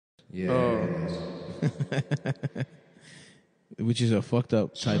Yeah, it is. Which is a fucked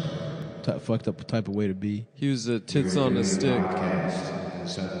up type of way to be. He was a tits on a stick. Podcast, and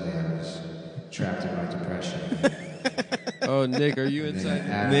suddenly I was trapped in my depression. Oh, Nick, are you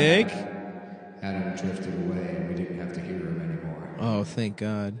inside? Nick? Adam drifted away, and we didn't have to hear him anymore. Oh, thank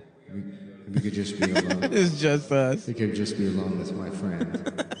God. We could just be alone. It's just us. We could just be alone with my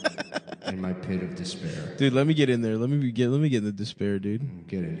friend in my pit of despair. Dude, let me get in there. Let me get in the despair, dude.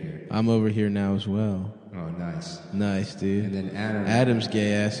 Get in here. I'm over here now as well. Oh, nice. Nice, dude. And then Adam's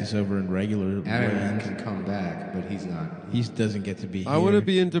gay ass is over in regular Adam land. can come back, but he's not. He doesn't get to be here. I want to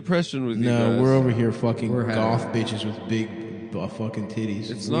be in depression with you guys. No, we're over here fucking We're goth having- bitches with big fucking titties.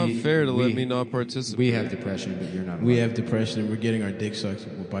 It's not fair to let me not participate. We have depression, but you're not. We have depression and we're getting our dick sucked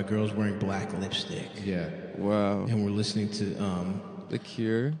by girls wearing black lipstick. Yeah. Wow. And we're listening to The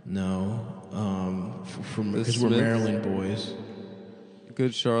Cure. Because we're Maryland boys.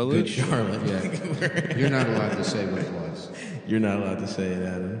 Good Charlotte. Good Charlotte. Yeah. You're not allowed to say what it was. You're not allowed to say it,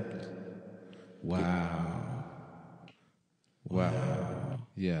 Adam. Wow.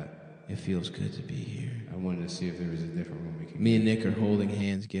 Yeah. It feels good to be here. I wanted to see if there was a different one we could. Me and Nick are holding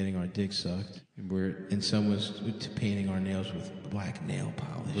hands, getting our dick sucked, We're someone's painting our nails with black nail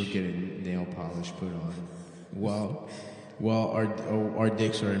polish. we're getting nail polish put on, While our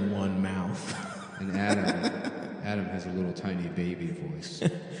dicks are in one mouth. and Adam has a little tiny baby voice. I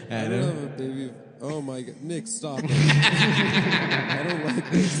don't have a baby. Oh my God. Nick, stop it. I don't like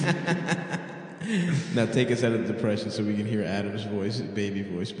this. Now take us out of the depression so we can hear Adam's voice, baby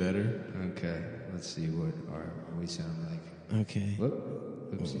voice, better. Okay, let's see what we sound like. Okay.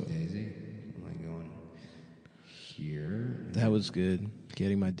 Whoop, oopsie daisy. Am I going here? That was good.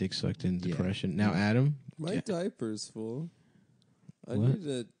 Getting my dick sucked in depression. Now, Adam. My diaper's full. I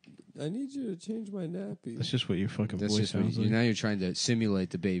need you to change my nappy. That's just what your fucking That's voice just what sounds like. now you're trying to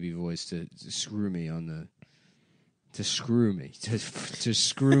simulate the baby voice to screw me on the. To screw me. To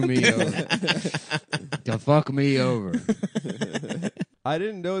screw me over. To fuck me over. I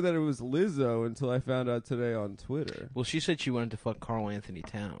didn't know that it was Lizzo until I found out today on Twitter. Well, she said she wanted to fuck Carl Anthony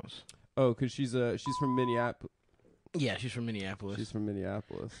Towns. Oh, because she's from Minneapolis. Yeah, she's from Minneapolis. She's from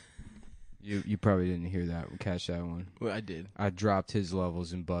Minneapolis. You probably didn't hear that, catch that one. Well, I did. I dropped his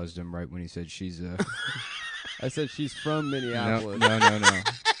levels and buzzed him right when he said she's I said she's from Minneapolis. No.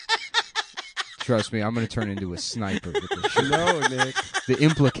 Trust me, I'm going to turn into a sniper with this shit. No, Nick. The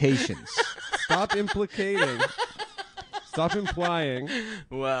implications. Stop implicating. Stop implying.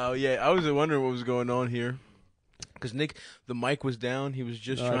 Wow, yeah, I was wondering what was going on here. Because Nick, the mic was down. He was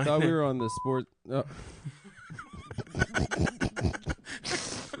just trying I thought we were on the sport.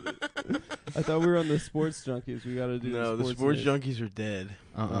 I thought we were on the sports junkies. We got to do the sports junkies are dead.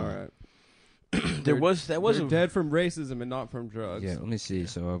 All right. That was They're dead from racism and not from drugs. Yeah, let me see.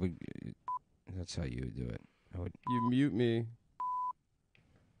 So I would. That's how you would do it. You mute me.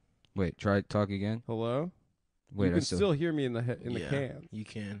 Wait, try talk again. Hello. Wait, you can still hear me in the can. You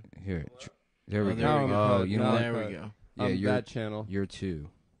can. Here. There we Oh, go. there we go. Oh, you know what? There we go. Yeah, I'm you're that channel. You're 2.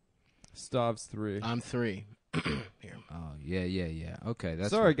 Stav's 3. I'm 3. Here. Oh, yeah. Okay, that's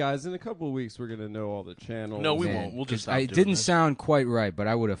sorry, guys. In a couple of weeks, we're gonna know all the channels. No, we won't. We'll just. It didn't sound quite right, but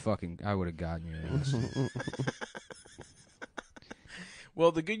I would have gotten your ass.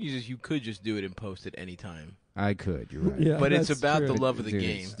 Well, the good news is you could just do it and post it any time. I could. You're right. Yeah, but it's that's about true. the love of the Dude,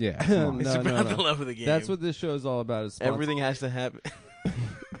 game. Yeah. It's about the love of the game. That's what this show is all about. Is Everything has to happen.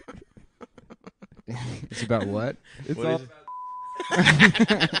 It's about what? It's What all. is it?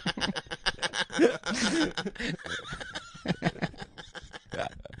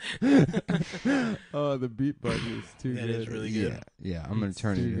 Oh, the beat button is too That good. is really good. Yeah. I'm gonna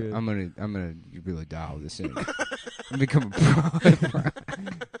turn too it. good. I'm gonna really dial this in. I'm become a pro.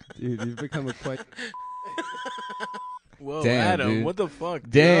 Dude, you've become a quite. Whoa, Damn, Adam, dude. what the fuck?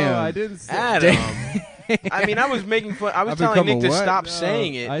 Dude? Damn. No, I didn't say. Adam. I mean, I was making fun. I was I've telling become Nick a to what? stop No,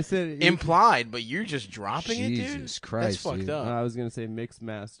 saying it. I said Implied, but you're just dropping it, dude. Jesus Christ, That's fucked dude. up. I was gonna say mixed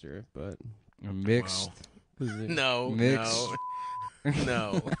master, but A mixed. Wow. No, Mix.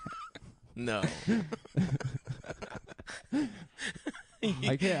 no, no.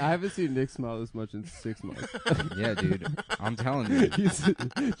 I can't. I haven't seen Nick smile this much in 6 months. Yeah, dude. I'm telling you. He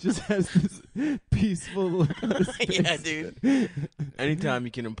just has this peaceful look on his face. Yeah, dude. Anytime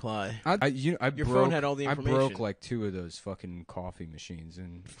you can imply. Your phone had all the I information. broke like 2 of those fucking coffee machines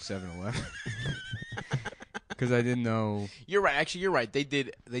in 7-Eleven because I didn't know. You're right. Actually, you're right. They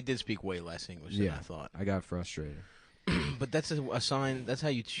did speak way less English than I thought. I got frustrated. But that's a sign. That's how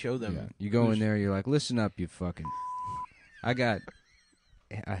you show them. Yeah. You go in there, you're like, listen up, you fucking. I got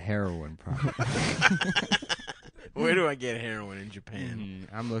a heroin problem. Where do I get heroin in Japan?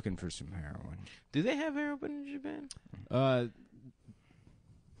 I'm looking for some heroin. Do they have heroin in Japan?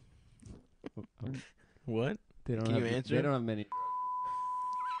 What? They don't Can have, you answer? They don't have many.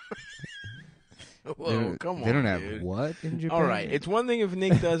 Whoa, come on, They don't have dude. what in Japan? All right, it's one thing if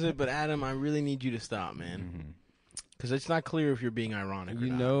Nick does it, but Adam, I really need you to stop, man. Because it's not clear if you're being ironic or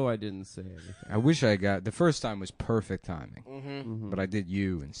You not. know I didn't say anything. I wish I got the first time was perfect timing, Mm-hmm. but I did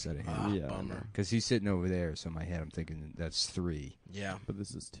you instead of him Yeah, bummer. because he's sitting over there. So in my head, I'm thinking that's 3. Yeah, But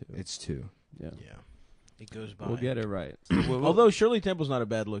this is 2. It's 2. Yeah. yeah. It goes by. We'll get it right. Although Shirley Temple's not a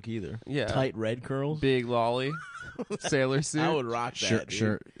bad look either. Yeah. Tight red curls. Big lolly. Sailor suit. I would rock that. dude.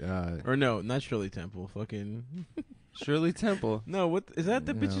 Sure. Or no, not Shirley Temple. Fucking. Shirley Temple. No, what is that?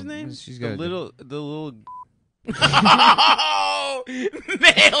 The No, bitch's name? She's The got little. Oh,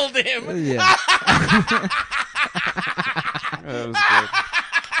 nailed him. Yeah. That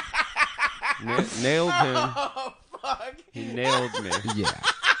was good. Nailed him. Oh fuck. He nailed me. Yeah.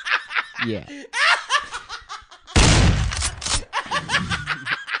 Yeah.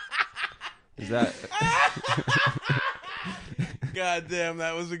 Is that? God damn,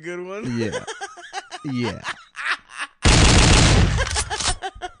 that was a good one. Yeah. Yeah.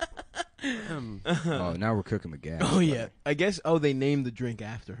 Oh, now we're cooking with gas. Oh yeah, I guess. Oh, they named the drink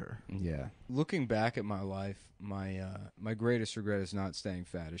after her. Yeah. Looking back at my life, my greatest regret is not staying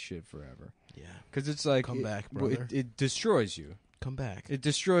fat as shit forever. Yeah, Because it's like Come back, well, brother. it destroys you. come back. It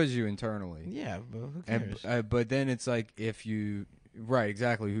destroys you internally. Yeah, but who And, cares? but then it's like if you right,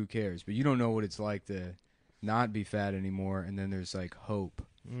 exactly. Who cares? But you don't know what it's like to not be fat anymore. And then there's like hope.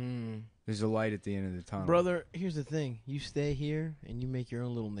 There's a light at the end of the tunnel, Brother, here's the thing: you stay here and you make your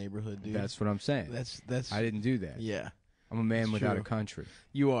own little neighborhood, dude. That's what I'm saying. That's. I didn't do that. Yeah, I'm a man It's without true. a country.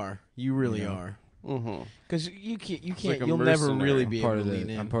 you are. You really You know? are. Mm-hmm. Because you can't. You It's can't. like a You'll never mercenary. really I'm be part able of to the. lean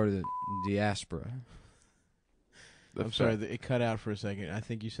in. I'm part of the diaspora. I'm sorry, it cut out for a second. I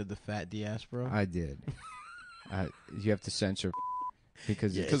think you said the fat diaspora. I did. You have to censor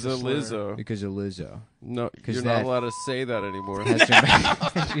because Yeah, it's Because it's a of slur. Lizzo. because of Lizzo. No, 'Cause you're that- not allowed to say that anymore. Has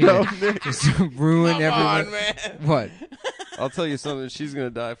to, just to ruin Come everyone. on, man. What? I'll tell you something. She's gonna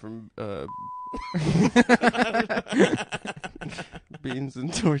die from beans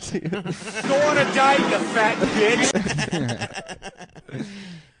and tortillas.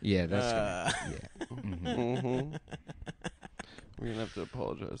 Yeah, that's gonna, yeah. Mm-hmm. We're gonna have to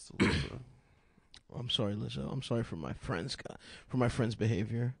apologize to Lizzo. I'm sorry, Lizzo. I'm sorry for my friends'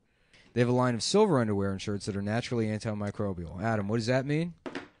 behavior. They have a line of silver underwear and shirts that are naturally antimicrobial. Adam, what does that mean?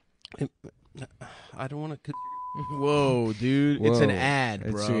 I don't want to. Whoa, dude! It's an Whoa. ad,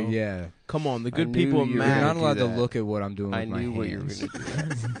 It's, bro. yeah. Come on, the I good knew people of you were You're gonna not Mac. allowed do to that. look at what I'm doing I with my knew what you were hands. gonna do.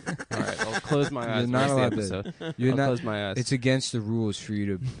 That. All right, I'll close my eyes. You're not the allowed to- episode. You're I'll not. close my eyes. It's against the rules for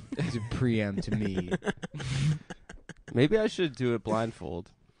you to preempt me. Maybe I should do it blindfold.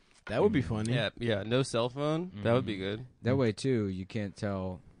 That would be funny. Yeah. No cell phone. That would be good. That way too, you can't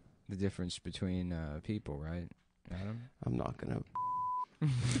tell the difference between people, right, Adam? I'm not gonna.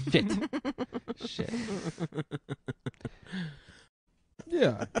 Shit.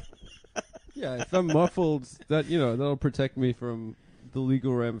 Yeah. Yeah. If I'm muffled, that'll protect me from the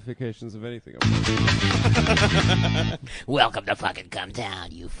legal ramifications of anything. Welcome to fucking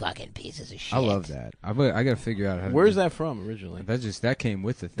Cumtown, you fucking pieces of shit. I love that. I gotta figure out how. Where's to that from originally? That came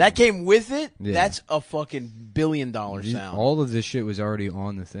with the thing. That came with it? Yeah. That's a fucking $1 billion sound. All of this shit was already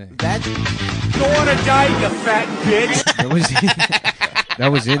on the thing. That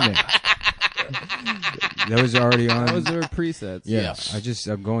That was in there. That was already on. That was their presets. yeah. Yes.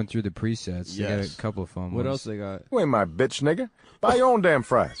 I'm going through the presets. They got Yes. a couple of fun What ones. else they got? You ain't my bitch, nigga. Buy your own damn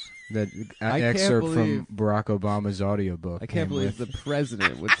fries. That I can't excerpt believe- from Barack Obama's audiobook. I can't came believe with. the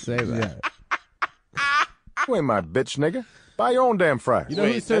president would say that. Yeah. You ain't my bitch, nigga. Buy your own damn fries. You know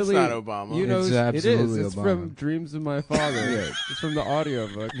Wait, who's that's totally, not Obama. You know, It's it is. absolutely It's Obama. from Dreams of My Father. It's from the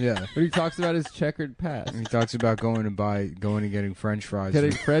audiobook. Yeah. But he talks about his checkered past. He talks about going and getting French fries.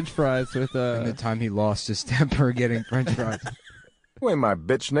 Getting French fries with and the time he lost his temper getting French fries. You ain't my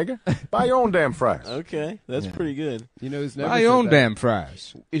bitch, nigga. Buy your own damn fries. Okay, that's Yeah. pretty good. you know, who's never Buy said your own that? damn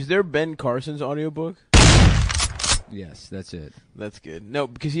fries. Is there Ben Carson's audiobook? Yes, that's it. That's good. No,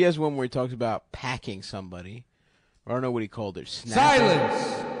 because he has one where he talks about packing somebody. Or I don't know what he called it. Snapping.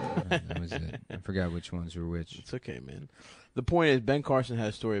 That was it. I forgot which ones were which. It's okay, man. The point is, Ben Carson had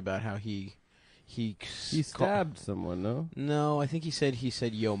a story about how he He stabbed someone, no? No, I think he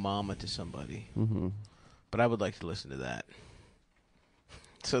said "yo mama" to somebody. Mm-hmm. But I would like to listen to that.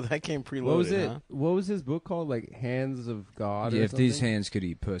 So that came preloaded. What was it? Huh? What was his book called? Like Hands of God? Yeah, or if these something? hands could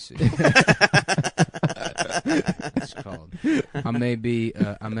eat pussy. It's called. I may be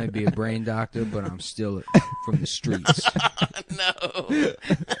a brain doctor, but I'm still from the streets. No.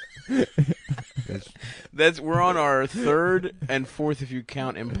 We're on our third and fourth, if you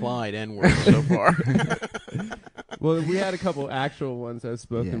count implied N-words so far. Well, we had a couple actual ones as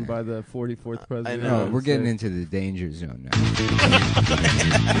spoken Yeah. by the 44th president. know. No, we're getting into the danger zone now.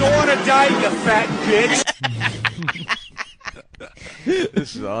 Don't want to die, you fat bitch.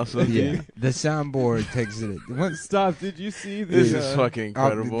 This is awesome. Yeah, Dude. the soundboard takes it. Stop! Did you see the? This is fucking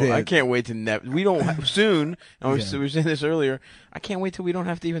incredible. dude. I can't wait to we don't soon. And Yeah. we were saying this earlier. I can't wait till we don't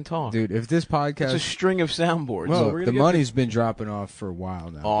have to even talk. Dude, if this It's a podcast, string of soundboards. Well, look, we're the gonna get money's been dropping off for a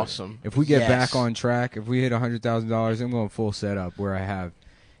while now. Awesome. If we get Yes. back on track, if we hit $100,000, I'm going full setup where I have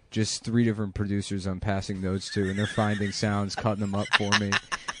just 3 different producers I'm passing notes to, and they're finding sounds, cutting them up for me,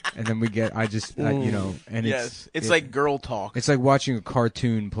 and then we get. And Yes, it's like girl talk. it's like watching a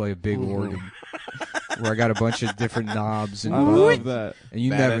cartoon play a big organ, where I got a bunch of different knobs and I love that. and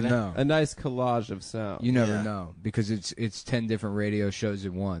you Bad never idea. know. A nice collage of sound. You never Yeah. know because it's 10 different radio shows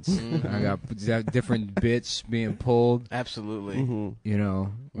at once. Mm-hmm. And I got different bits being pulled. Absolutely. You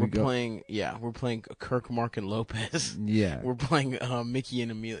know, We're playing Kirk, Mark, and Lopez. Yeah, We're playing Mickey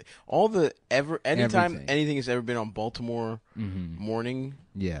and Amelia. All the anytime Everything. anything has ever been on Baltimore Mm-hmm. morning,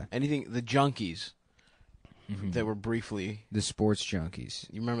 yeah. anything the Junkies Mm-hmm. that were briefly. The sports junkies.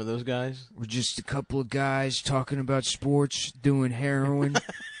 You remember those guys? We're just a couple of guys talking about sports, doing heroin.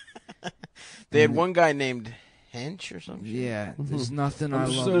 They had one guy named Hench or something. Yeah, there's nothing I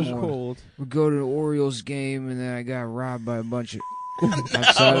I'm love so more. cold. We go to the Orioles game, and then I got robbed by a bunch of.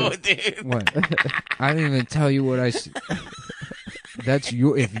 Oh, dude. What? I didn't even tell you what I said. That's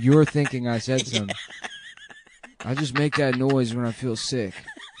your. If you're thinking I said something, I just make that noise when I feel sick.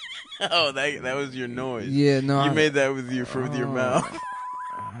 Oh, that was your noise. Yeah, no. You made that with your mouth.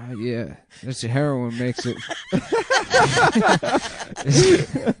 Yeah, that's heroin makes it.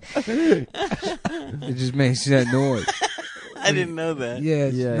 It just makes that noise. I didn't know that. Yeah,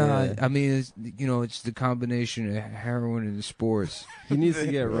 Yeah. I mean, it's the combination of heroin and the sports. He needs to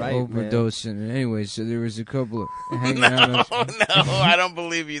get right, man. Overdosing. Anyway, so there was a couple of hanging out. Oh no, I don't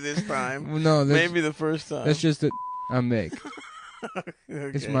believe you this time. Well, no, that's, Maybe the first time. that's just that I make.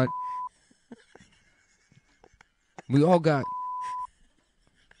 It's Okay. my. We all got.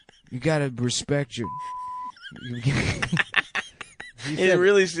 You gotta respect your. It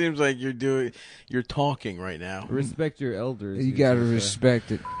really seems like you're talking right now. Respect your elders. You gotta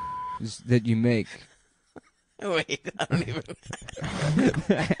respect it that you make. Wait, I don't even.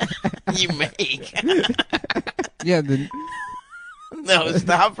 You make. Yeah, No,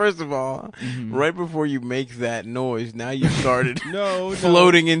 stop. First of all, Mm-hmm. right before you make that noise, now you started No,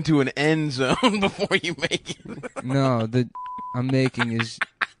 floating into an end zone before you make it. no, that I'm making is.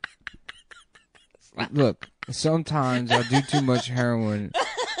 Look, sometimes I do too much heroin,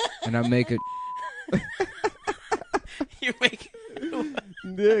 and I make it. You make.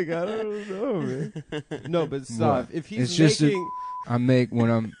 Nick, I don't know, man. No, but stop. What? If he's It's just making, I make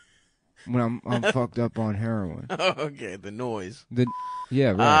when I'm fucked up on heroin. Oh, okay, the noise.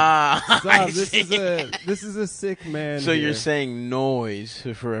 Yeah, right. Ah, stop. I This see. is a sick man. So here. you're saying noise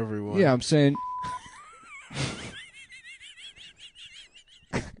for everyone? Yeah, I'm saying.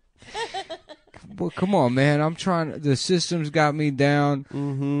 Well, come on, man. I'm trying. The system's got me down.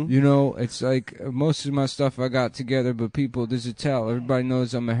 Mm-hmm. You know, it's like most of my stuff I got together, but people, there's a tell. Everybody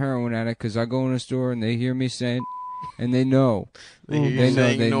knows I'm a heroin addict because I go in a store and they hear me saying, and they know. They hear you They know.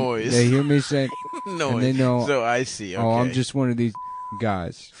 saying noise. They hear me saying, noise. and they know. So I see. Okay. oh, I'm just one of these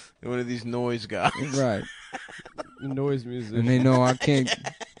guys. one of these noise guys. Right. Noise music. And they know I can't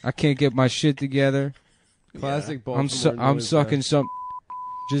get my shit together. Classic I'm Baltimore. I'm noise sucking guy. some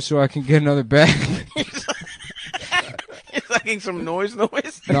just so I can get another bag. You're sucking some noise. No,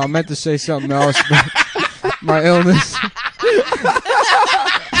 I meant to say something else. But my illness.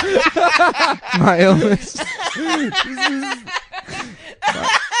 My illness.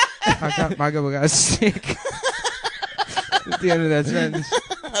 I got sick. At the end of that sentence.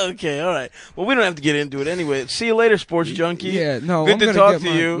 Okay, all right. Well, we don't have to get into it anyway. See you later, sports junkie. Yeah, no, Good I'm to gonna talk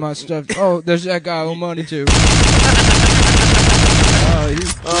get to you. my stuff. Oh, there's that guy I owe money to. Oh,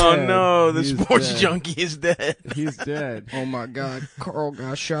 he's Oh dead. no, the He's sports dead. junkie is dead. He's dead. Oh my God, Carl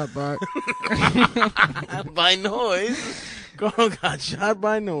got shot by. By noise. Carl got shot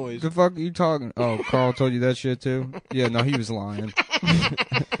by noise. The fuck are you talking? Oh, Carl told you that shit too? Yeah, no, he was lying.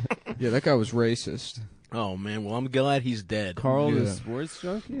 Yeah, that guy was racist. Oh man, well I'm glad he's dead. Carl the Yeah. sports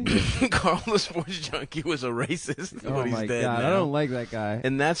junkie? Carl the sports junkie was a racist. Oh but he's my dead god, now. I don't like that guy.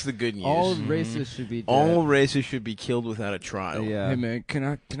 And that's the good news. All racists should be dead. All racists should be killed without a trial. Yeah. Hey man, can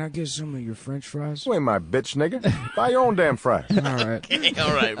I get some of your French fries? You ain't my bitch, nigga. Buy your own damn fries. All right.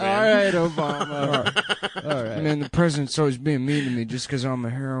 All right, All man. right, Obama. All right. Man, the president's always being mean to me just because I'm a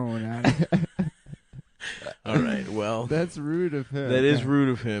heroin addict. All right. Well, That's rude of him. that is rude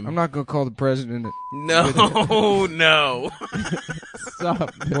of him. I'm not gonna call the president. No, no.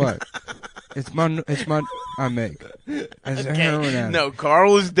 Stop. What? It's my. I make. As a heroin addict. No,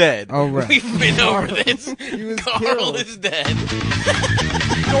 Carl is dead. Oh, right. We've been over this. He was Carl killed. is dead.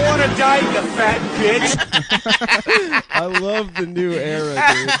 Don't want to die, you fat bitch. I love the new era,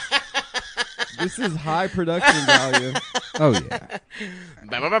 dude. This is high production value. Oh yeah.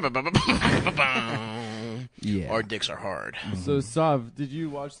 Yeah. Our dicks are hard. So, Sav, did you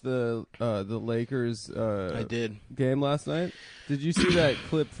watch the Lakers I did. game last night? Did you see that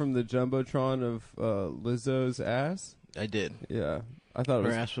clip from the Jumbotron of Lizzo's ass? I did. Yeah. I thought it Her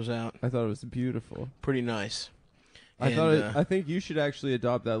was ass was out. I thought it was beautiful. Pretty nice. I think you should actually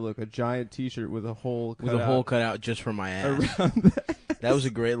adopt that look, a giant t-shirt with a hole cut with a out hole cut out just for my ass. around that. That was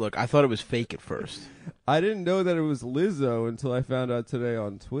a great look. I thought it was fake at first. I didn't know that it was Lizzo until I found out today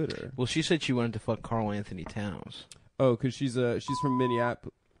on Twitter. Well, she said she wanted to fuck Carl Anthony Towns. Oh, because she's from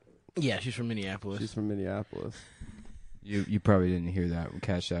Minneapolis. Yeah, she's from Minneapolis. She's from Minneapolis. You probably didn't hear that.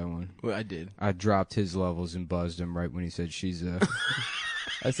 Catch that one. Well, I did. I dropped his levels and buzzed him right when he said she's a.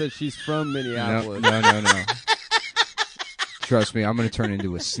 I said she's from No, Minneapolis. no. Trust me, I'm gonna turn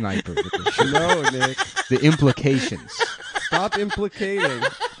into a sniper with this shit. No, Nick. The implications. Stop implicating.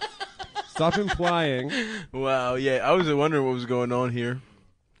 Stop implying. Wow, yeah. I was wondering what was going on here.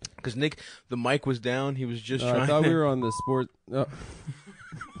 Because Nick, the mic was down. He was just trying I thought to... we were on the sport.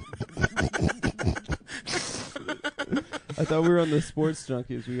 I thought we were on the sports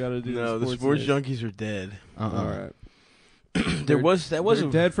junkies. We got to do No, the the sports sports news. junkies are dead. All right. That was They're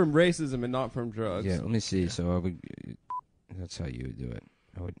a... dead from racism and not from drugs. Yeah, let me see. So I would. That's how you would do it.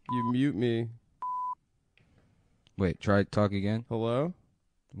 I would. You mute me. Wait, try talk again. Hello?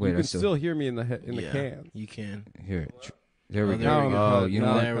 Wait, you I can still hear me in the the Yeah, can. You can. here. There we Oh, go. there we go. Oh, you know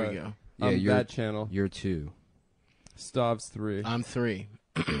Now what? There cut. we go. Yeah, I'm you're that channel. you're 2. Stav's 3. I'm 3.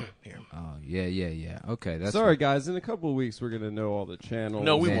 Here. Oh yeah. Okay, that's Sorry, right. guys. In a couple of weeks, we're gonna know all the channels.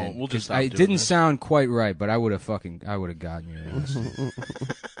 No, we Man, won't. We'll just stop It doing didn't this. sound quite right, but I would have gotten your ass.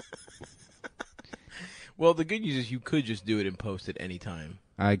 Well, the good news is you could just do it and post it any time.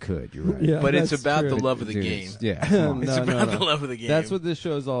 I could. You're right. Yeah, But it's that's about true. the love of the Dude, game. Yeah. come on. It's No, about no. the love of the game. That's what this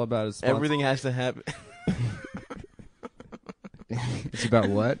show is all about. Is Everything has to happen. It's about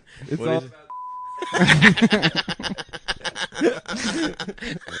what? It's What all is it?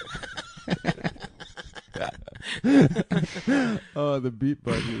 Oh, the beat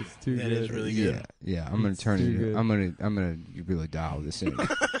button is too That good. is really good. Yeah. I'm gonna It's turn too it. good. I'm gonna really dial this in.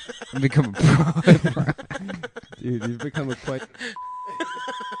 I'm become a pro. Dude, you've become a quite.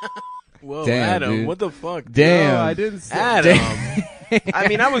 Whoa, Damn, Adam, dude. what the fuck? Damn. No, I didn't say. Adam. I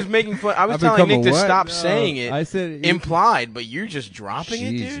mean, I was making fun. I was I've telling become Nick a to what? stop No, saying it. I said Implied, but you're just dropping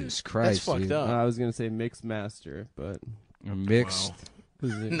it, dude? Jesus Christ, That's fucked dude. up. I was gonna say mix master, but A mixed.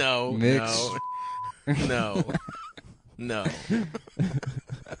 No, Mixed. no. No.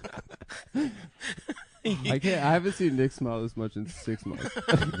 I can't. I haven't seen Nick smile this much in 6 months.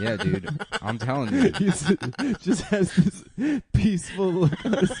 Yeah, dude. I'm telling you. He just has this peaceful look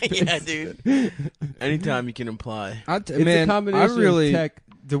on his face. Yeah, dude. Anytime you can imply. It's Man, a combination I really, of tech.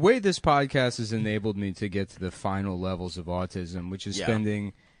 the way this podcast has enabled me to get to the final levels of autism, which is Yeah.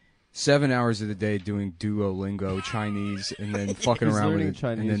 spending 7 hours of the day doing Duolingo Chinese and then fucking He's around with learning it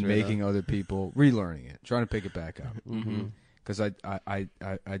Chinese and then right making other people relearning it, trying to pick it back up. Mm-hmm. Because I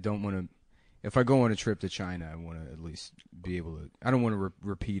don't want to. If I go on a trip to China, I want to at least be able to. I don't want to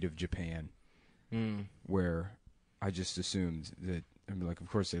repeat of Japan, where I just assumed that. I mean, like, of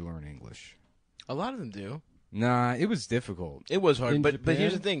course they learn English. A lot of them do. Nah, it was difficult. It was hard, In but here's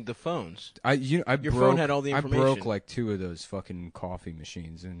the Japan? thing: the phones. I Your broke, phone had all the I broke information. like 2 of those fucking coffee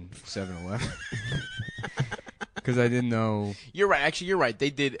machines in 7-Eleven because I didn't know. You're right. Actually, you're right. They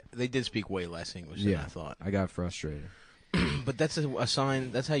did speak way less English than Yeah, I thought. I got frustrated. But that's a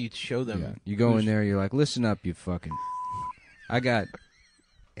sign. That's how you show them. Yeah, you go in there, you're like, listen up, you fucking. I got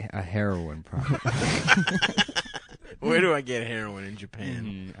a heroin problem. Where do I get heroin in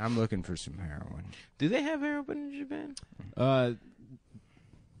Japan? I'm looking for some heroin. Do they have heroin in Japan?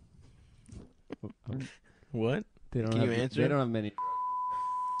 What? They don't Can have, you answer? They don't have many.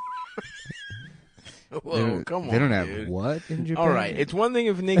 Whoa, come on, They don't have dude. what in Japan? All right, it's one thing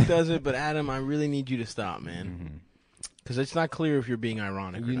if Nick does it, but Adam, I really need you to stop, man. Because it's not clear if you're being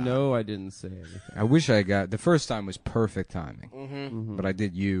ironic or You not. know I didn't say anything. I wish I got the first time was perfect timing, but I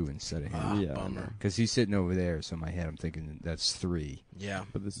did you instead of him Yeah, Bummer. because he's sitting over there. So in my head, I'm thinking that's 3. Yeah,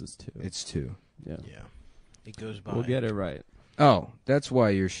 but this is 2. It's 2. Yeah. yeah. It goes by. We'll get it right. Oh, that's why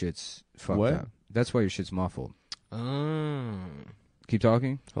your shit's fucked What? up. That's why your shit's muffled. Oh. Keep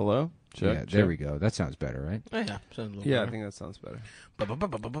talking. Hello? Check, Yeah, there we go. That sounds better, right? Oh, yeah, sounds a little Yeah, I better. think that sounds better.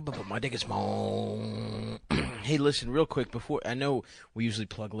 My dick is small. Hey, listen, real quick before I know we usually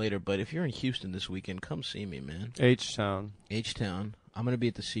plug later, but if you're in Houston this weekend, come see me, man. H-Town. H-Town. I'm gonna be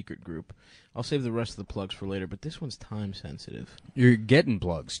at the Secret Group. I'll save the rest of the plugs for later, but this one's time sensitive. You're getting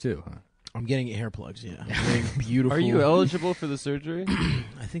plugs too, huh? I'm getting hair plugs. Yeah, I'm getting beautiful. Are you eligible for the surgery?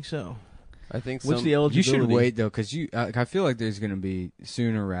 I think so. I think What's some- the You eligibility? should wait though, because I feel like there's gonna be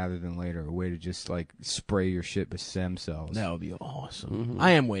sooner rather than later a way to just like spray your shit with stem cells. That would be awesome.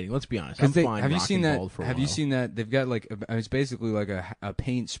 I am waiting. Let's be honest. I'm Because fine. have you rocking seen that? bald for a Have you while. seen that? They've got like it's basically like a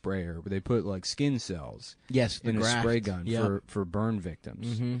paint sprayer where they put like skin cells Yes, the in a graft. spray gun Yep. for burn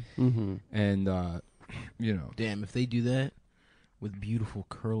victims, Mhm. and you know, Damn, if they do that with beautiful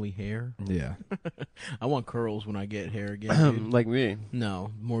curly hair, yeah. I want curls when I get hair again. Dude. like me. No,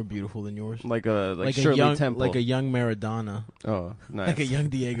 more beautiful than yours. Like a Like a Shirley young, Temple. like a young Maradona, oh, nice. like a young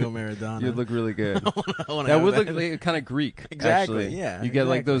Diego Maradona. You'd look really good. I wanna That have would look like, kind of Greek. Exactly, Actually. yeah, You get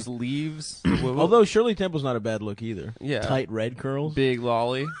like exactly. those leaves. Although Shirley Temple's not a bad look either. Yeah. Tight red curls. big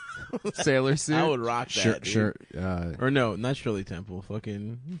lolly, sailor suit. I would rock that. Sure, dude. sure. Or no, not Shirley Temple.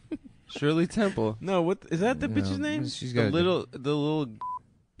 Fucking Shirley Temple. no. What is that? The bitch's name? She's The got little.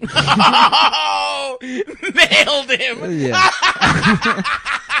 Oh, nailed him. Yeah.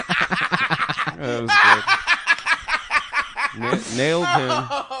 That was good. Nailed him.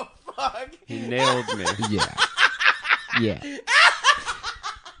 Oh fuck. He nailed me. Yeah. Yeah.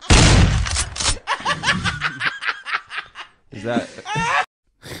 Is that?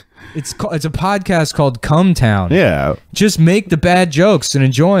 It's a podcast called Cumtown. Yeah, Just make the bad jokes and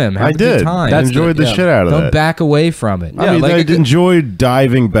enjoy them. Have I a good did. time. I enjoyed the yeah. shit out of Don't that. back away from it. I mean, like I a good- enjoyed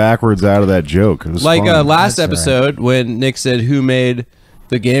diving backwards out of that joke. It was Like fun. last That's episode when Nick said who made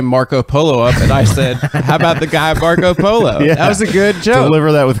the game Marco Polo up, and I said, "How about the guy Marco Polo?" Yeah. That was a good joke.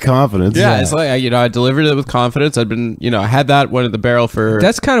 Deliver that with confidence. Yeah, it's like I delivered it with confidence. I'd been, I had that one at the barrel for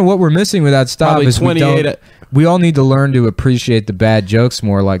That's kind of what we're missing without Stav. Probably Is 28 we all need to learn to appreciate the bad jokes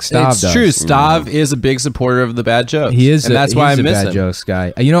more, like Stav It's does. true. Stav is a big supporter of the bad jokes. He is, and that's why I he's a miss bad him. jokes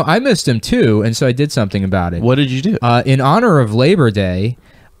guy. I missed him too, and so I did something about it. What did you do? In honor of Labor Day,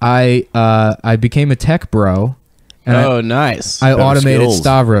 I became a tech bro, and nice. I Better automated skills.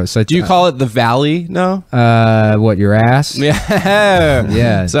 Stavros. do you call it the Valley? No. what your ass? Yeah.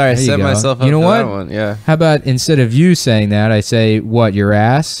 Yeah. Sorry, I there you set go. myself up You know for what? that one. Yeah. How about instead of you saying that, I say what your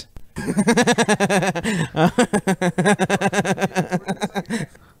ass?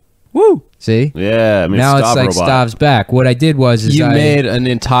 Woo. See? Yeah, I mean, Now it's Stav like robot. Stav's back. What I did was You made an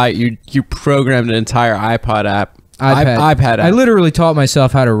entire. You programmed an entire iPod app. iPad app. I literally taught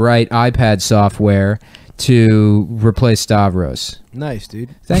myself how to write iPad software to replace Stavros. Nice,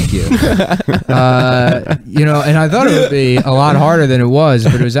 dude. Thank you. And I thought it would be a lot harder than it was,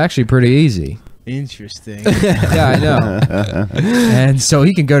 but it was actually pretty easy. Interesting. Yeah, I know. And so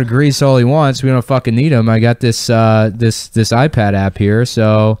he can go to Greece all he wants. We don't fucking need him. I got this this iPad app here,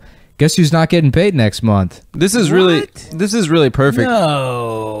 so guess who's not getting paid next month? This is really perfect.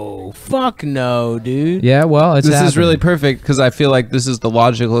 No, fuck no, dude. Yeah, well, it's This is happening. really perfect because I feel like this is the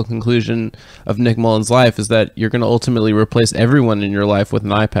logical conclusion of Nick Mullen's life is that you're going to ultimately replace everyone in your life with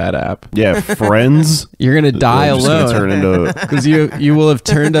an iPad app. Yeah, friends. You're going to die They're just gonna alone Turn into because you will have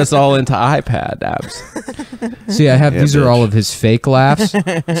turned us all into iPad apps. See, I have these bitch. are all of his fake laughs,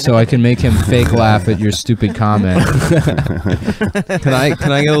 so I can make him fake laugh at your stupid comment. Can I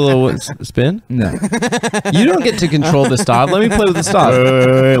get a little spin? No. You don't get to control the stop. Let me play with the stop.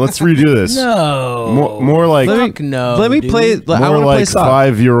 wait, let's redo this. No. More like Fuck no. Let me dude. play. I more want to play like stop.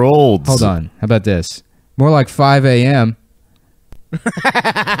 5-year-olds. Hold on. How about this? More like 5 a.m.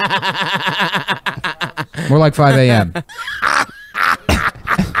 More like 5 a.m.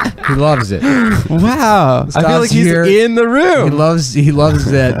 He loves it. Wow, I feel Stav's like he's here. in the He room. loves the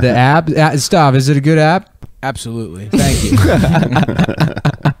app. Stav, is it a good app? Absolutely. Thank you.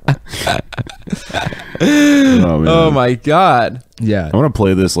 Oh, man. Oh my god. Yeah. I want to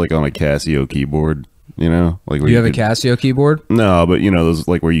play this like on a Casio keyboard. You know, like where Do you have a can- Casio keyboard? No, but you know those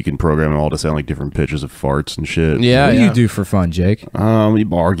like where you can program them all to sound like different pitches of farts and shit. Yeah, What do yeah. you do for fun, Jake? You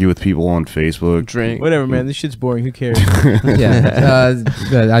argue with people on Facebook. Drink. Whatever, man. This shit's boring. Who cares? Yeah,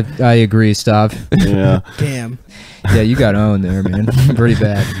 I agree, Stav. Yeah. Damn. Yeah, you got owned there, man. Pretty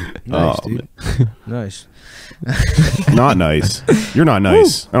bad. Nice, Oh, dude. Nice. Not nice. You're not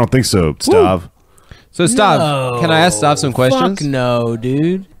nice. I don't think so, Stav. So, Stav, can I ask Stav some questions? Fuck no,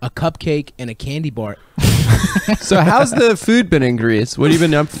 dude. A cupcake and a candy bar. So, how's the food been in Greece? What have you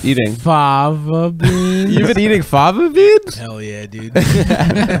been eating? Fava beans. You've been eating fava beans? Hell yeah, dude.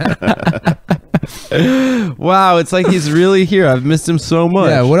 Wow, it's like he's really here. I've missed him so much.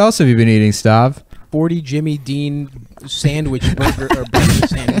 Yeah, what else have you been eating, Stav? 40 Jimmy Dean sandwich burger or breakfast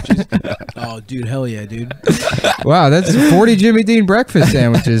sandwiches. Oh, dude, hell yeah, dude. Wow, that's 40 Jimmy Dean breakfast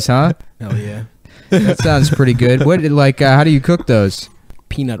sandwiches, huh? Hell yeah. That sounds pretty good. What how do you cook those?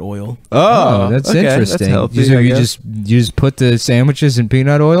 Peanut oil. Oh, that's okay, interesting. That's healthy, So I you guess. just put the sandwiches in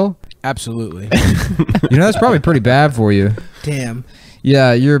peanut oil? Absolutely. You know that's probably pretty bad for you. Damn.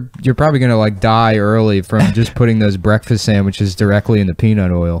 Yeah, you're probably gonna like die early from just putting those breakfast sandwiches directly in the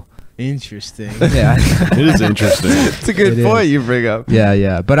peanut oil. Interesting. Yeah, It is interesting. It's a good It point is. you bring up.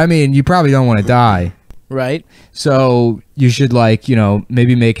 yeah. But I mean, you probably don't want to die. Right? So you should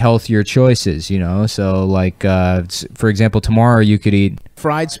maybe make healthier choices, So like, for example, tomorrow you could eat.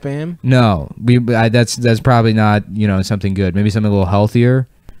 Fried spam, No, that's probably not something good. Maybe something a little healthier.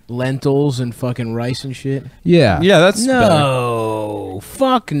 lentils, and fucking rice and shit. Yeah. Yeah, that's better. No.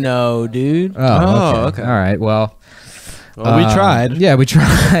 Fuck no, dude. Oh, okay. All right. Well, Well, we tried. Yeah, we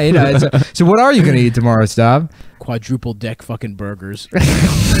tried. So what are you gonna eat tomorrow, Stav? Quadruple deck fucking burgers.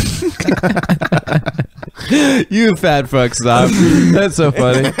 You fat fuck, stop. That's so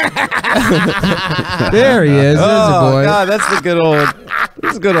funny. There he is. There's a Oh boy. God, that's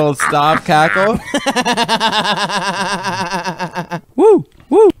the good old stop cackle. Woo,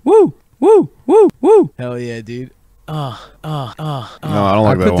 woo, woo, woo, woo, woo. Hell yeah, dude. No, I don't I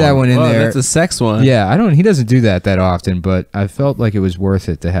like put that one in Oh, there. that's a sex one. Yeah, he doesn't do that often, but I felt like it was worth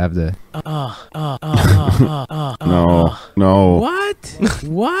it to have the. No. What?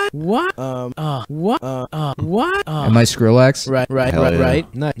 What? What? What? What? Am I Skrillex? Right. Hell yeah.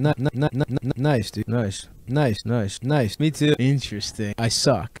 Nice, dude. Nice. Me too. Interesting. I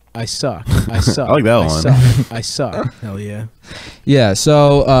suck. I suck. I like that one. I suck. Hell yeah. Yeah.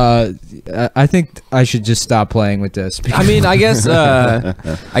 So I think I should just stop playing with this. I mean, I guess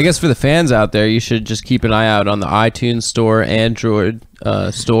for the fans out there, you should just keep an eye out on the iTunes store, Android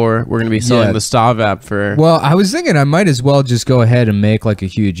store. We're gonna be selling Yeah. the Stav app for Well, I was thinking I might as well just go ahead and make like a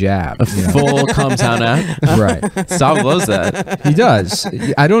huge app. a full Cumtown app. Right. Stav loves that. He does.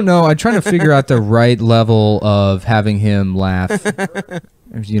 I don't know. I'm trying to figure out the right level of having him laugh.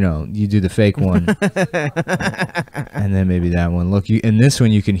 You do the fake one, and then maybe that one. Look, in this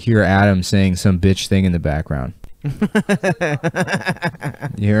one, you can hear Adam saying some bitch thing in the background. You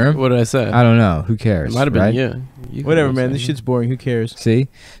hear him? What did I say? I don't know. Who cares? It might have been right? you. Whatever, man. This shit's boring. Who cares? See?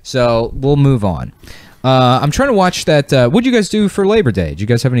 So we'll move on. I'm trying to watch that. What'd you guys do for Labor Day? Did you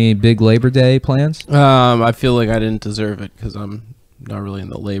guys have any big Labor Day plans? I feel like I didn't deserve it because I'm not really in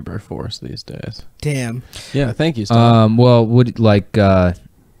the labor force these days. Damn. Yeah, thank you, Stav. Well,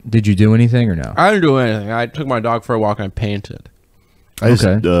 did you do anything or no? I didn't do anything. I took my dog for a walk and I painted. I just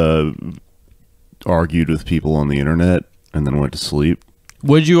Okay. argued with people on the internet and then went to sleep.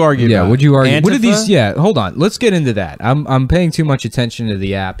 Would you argue? Yeah, about? would you argue? What are Antifa? these? Yeah, hold on. Let's get into that. I'm paying too much attention to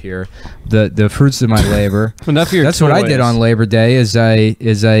the app here. The fruits of my labor. Enough of your That's what I did toys. on Labor Day. I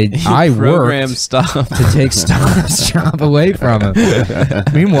program worked stuff to take Stav's job away from him.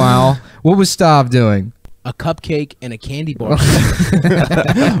 Meanwhile, what was Stav doing? A cupcake and a candy bar.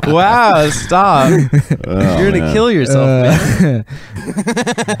 Wow, stop! Oh, You're gonna man. kill yourself, man.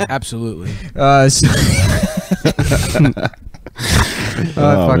 Absolutely. I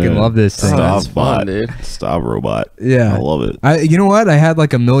fucking man. love this thing. That's Stop fun, bot. dude. Stop robot. Yeah. I love it. You know what? I had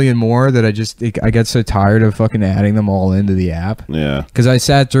like a million more that I got so tired of fucking adding them all into the app. Yeah. Because I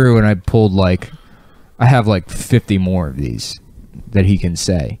sat through and I pulled I have like 50 more of these that he can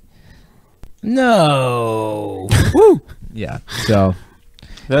say. No. Yeah. So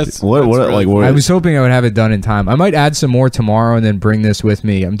What I was hoping I would have it done in time. I might add some more tomorrow and then bring this with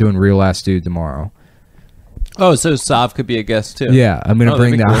me. I'm doing Real Ass Dude tomorrow. Oh, so Stav could be a guest too. Yeah, I'm gonna Oh,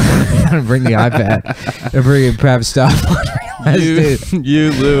 bring that'd be I'm gonna bring the iPad and have Stav on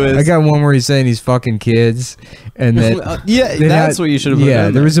You, Lewis. I got one where he's saying he's fucking kids, and then that's what you should have put. Yeah,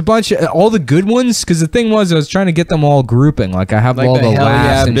 in there was a bunch of all the good ones because the thing was I was trying to get them all grouping. Like I have Like all the the hell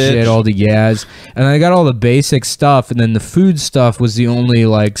laughs yeah, and bitch. shit, all the yeahs, and I got all the basic stuff, and then the food stuff was the only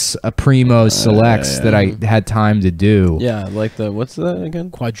like a primo selects that I had time to do. Yeah, like the what's that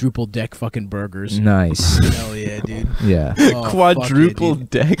again? Quadruple deck fucking burgers. Nice. Hell yeah, dude. Yeah. Oh, Quadruple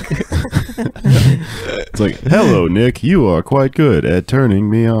fuck yeah, dude. deck. It's like, hello, Nick. You are quite good at turning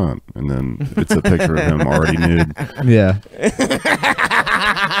me on. And then it's a picture of him already nude. Yeah. Well,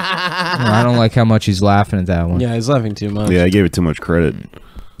 I don't like how much he's laughing at that one. Yeah, he's laughing too much. Yeah, I gave it too much credit.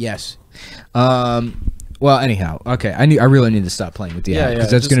 Yes. Well, anyhow, okay. I really need to stop playing with the app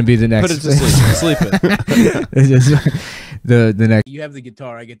because that's just going to be the next. Put it to sleep. Sleep it. It's just the next. You have the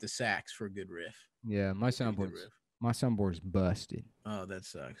guitar. I get the sax for a good riff. Yeah, my soundboard's busted. Oh, that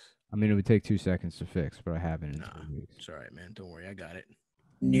sucks. I mean, it would take 2 seconds to fix, but I haven't in Nah, 2 weeks. it's all right, man. Don't worry. I got it.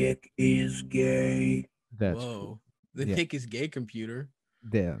 Nick is gay. That's Whoa. The Yeah. Nick is gay computer.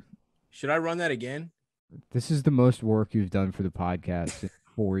 yeah. Should I run that again? This is the most work you've done for the podcast in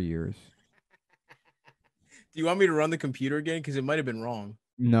 4 years. Do you want me to run the computer again? Because it might have been wrong.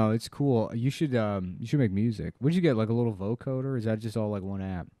 No, it's cool. You should make music. What'd you get? Like a little vocoder? Is that just all like one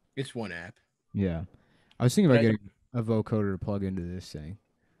app? It's one app. Yeah. I was thinking about Right. getting a vocoder to plug into this thing.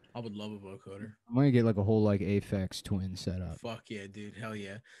 I would love a vocoder. I'm gonna get like a whole like Aphex Twin setup. Fuck yeah, dude. Hell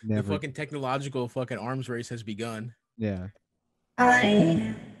yeah. Never. The fucking technological fucking arms race has begun. Yeah.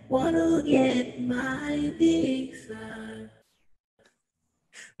 I wanna get my big son.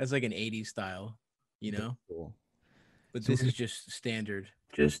 That's like an 80s style, you know? Cool. But So this we're- is just standard.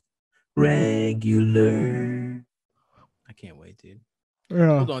 Just regular. I can't wait, dude.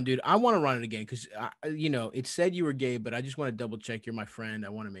 Yeah. Hold on, dude. I want to run it again because, it said you were gay, but I just want to double check. You're my friend. I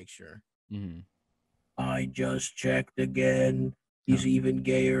want to make sure. Mm-hmm. I just checked again. He's even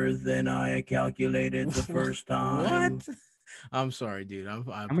gayer than I calculated the first time. What? I'm sorry, dude. I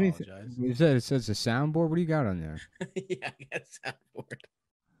How many? apologize. It says a soundboard. What do you got on there? Yeah, I got a soundboard.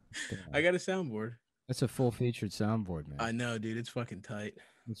 I got a soundboard. That's a full featured soundboard, man. I know, dude. It's fucking tight.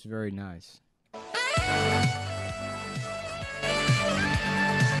 It's very nice.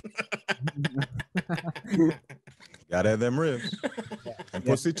 Gotta have them ribs. And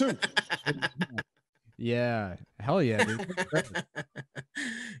pussy too. Yeah. Hell yeah, dude.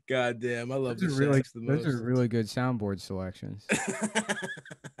 God damn, I love Those the are really, sax the most. those are really good soundboard selections.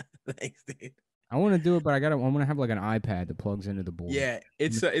 Thanks, dude. I want to do it, but I want to have like an iPad that plugs into the board. Yeah,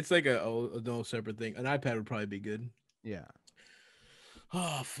 it's like a no separate thing. An iPad would probably be good. Yeah.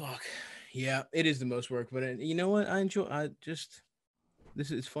 Oh fuck, yeah, it is the most work, but you know what? I enjoy. This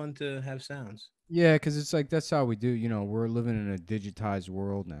is fun to have sounds. Yeah, because it's like that's how we do. You know, we're living in a digitized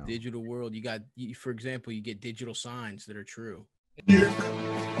world now. Digital world. For example, you get digital signs that are true.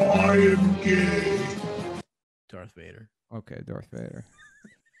 I am gay. Darth Vader. Okay, Darth Vader.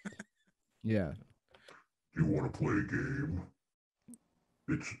 Yeah. You want to play a game?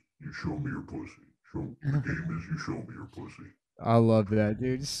 It's you show me your pussy. The game is you show me your pussy. I love that,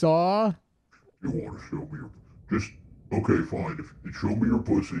 dude. Saw? You want to show me your just okay, fine. If you show me your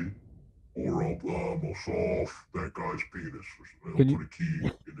pussy, or I'll saw off that guy's penis. And Can I'll you- put a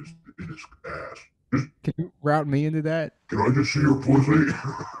key in his ass. Can you route me into that? Can I just see your pussy?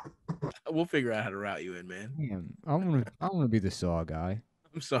 We'll figure out how to route you in, man. Damn, I want to be the Saw guy.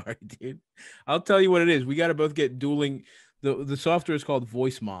 I'm sorry, dude. I'll tell you what it is. We got to both get dueling. The software is called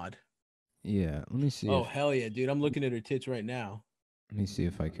Voice Mod. Yeah, let me see. Oh hell yeah, dude! I'm looking at her tits right now. Let me see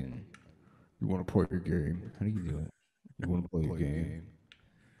if I can. You want to play a game? How do you do it? You want to play a game?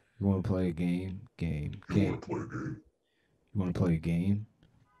 You want to play a game? Game. You want to play a game? You want to play a game?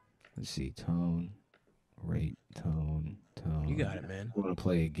 Let's see. Tone, rate, tone. You got it, man. You want to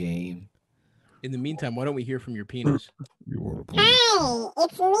play a game? In the meantime, why don't we hear from your penis? You want to play? Hi,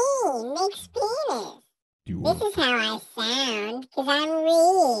 it's me, Nick's penis. Do you This want? is how I sound, because I'm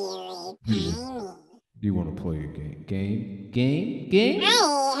really tiny. Do you want to play a game? Game.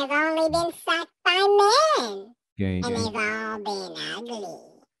 I have only been sucked by men, Game. and they've all been ugly.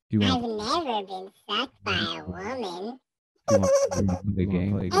 Do you I've want? never been sucked by a woman. Do you want to play a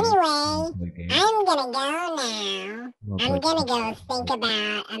game? Anyway, Play a game. I'm gonna go now. You wanna I'm play- gonna go think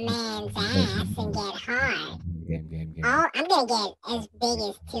about a man's ass and get hard. Game. Oh, I'm gonna get as big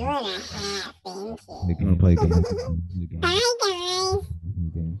as 2.5 inches. You want to play a game? Bye, guys.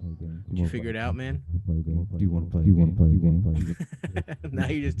 Did you figure it out, man? Do you want to play a game? Now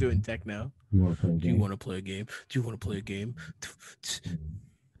you're just doing techno. Do you want to play a Do you game? want to play a game? Do you want to play a game?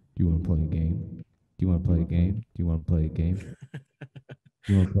 Do you want to play a game? Do you want to play a game? Do you want to play a game?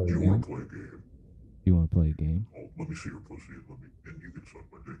 Do you want to play Do a you want game? to play a game? You want to play a game? Oh, let me see your pussy, and you can suck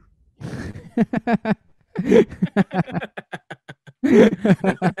my dick.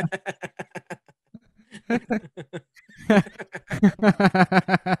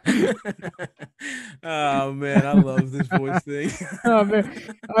 Oh man, I love this voice thing. Oh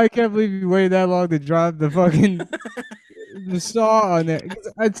man, I can't believe you waited that long to drop the fucking the saw on there.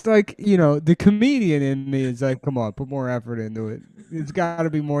 'Cause it's like, the comedian in me is like, come on, put more effort into it. It's got to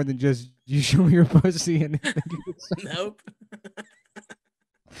be more than just you show me your pussy and Nope.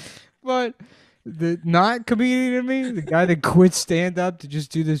 But the not comedian in me, the guy that quit stand up to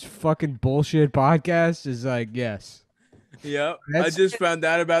just do this fucking bullshit podcast, is like, yes. Yep. I That's- just found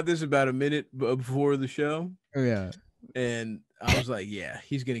out about this about a minute before the show. Oh, yeah. And I was like, yeah,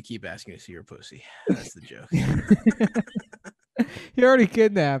 he's going to keep asking to see your pussy. That's the joke. He already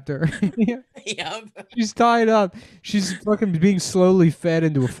kidnapped her. Yep. She's tied up. She's fucking being slowly fed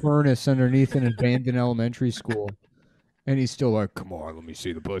into a furnace underneath an abandoned elementary school. And he's still like, come on, let me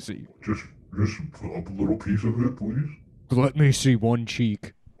see the pussy. Just put up a little piece of it, please. Let me see one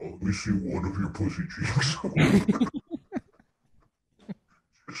cheek. Oh, let me see one of your pussy cheeks.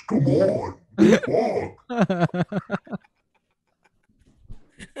 Just come on. Fuck.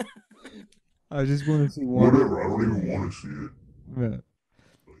 I just want to see one. Whatever, I don't even want to see it. Yeah.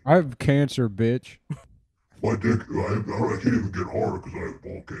 I have cancer, bitch. My dick, I can't even get hard because I have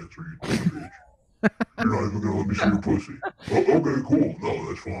ball cancer, you dumb bitch. You're not even going to let me see your pussy. Oh, okay, cool. No,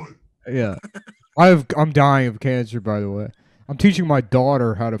 that's fine. Yeah. I'm dying of cancer, by the way. I'm teaching my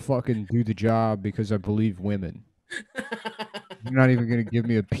daughter how to fucking do the job because I believe women. You're not even going to give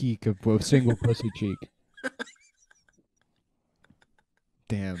me a peek of a single pussy cheek.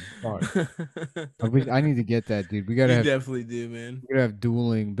 Damn. Fuck. I need to get that, dude. We gotta You have definitely do, man. We gotta have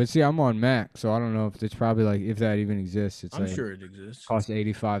dueling. But see, I'm on Mac, so I don't know if it's probably like if that even exists. It's I'm like, sure it exists. Costs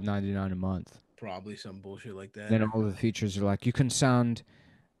 $85.99 a month. Probably some bullshit like that. Then all the features are like you can sound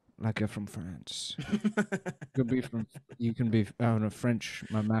like you're from France. You can be a French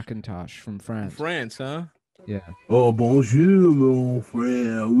Macintosh from France. France, huh? Yeah. Oh, bonjour, mon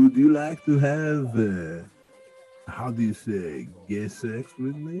frère. Would you like to have, how do you say, gay sex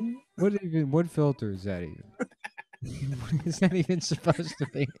with me? What filter is that even? What is that even supposed to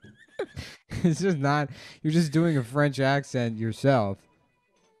be? It's just not. You're just doing a French accent yourself.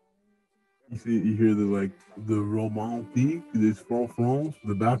 You hear the romantique, this from France,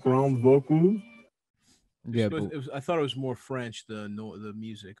 the background vocals. Yeah, I thought it was more French, the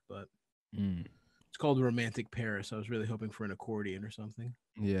music, but it's called Romantic Paris. I was really hoping for an accordion or something.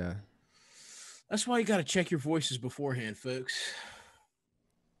 Yeah. That's why you got to check your voices beforehand, folks.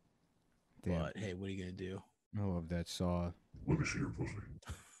 Damn. But hey, what are you gonna do? I love that saw. Let me see your pussy.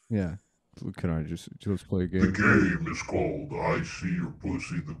 Yeah. Can I just let's play a game? The game is called I See Your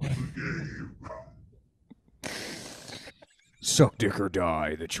Pussy, the game. Suck dick or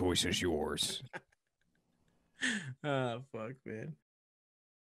die. The choice is yours. Oh, fuck, man.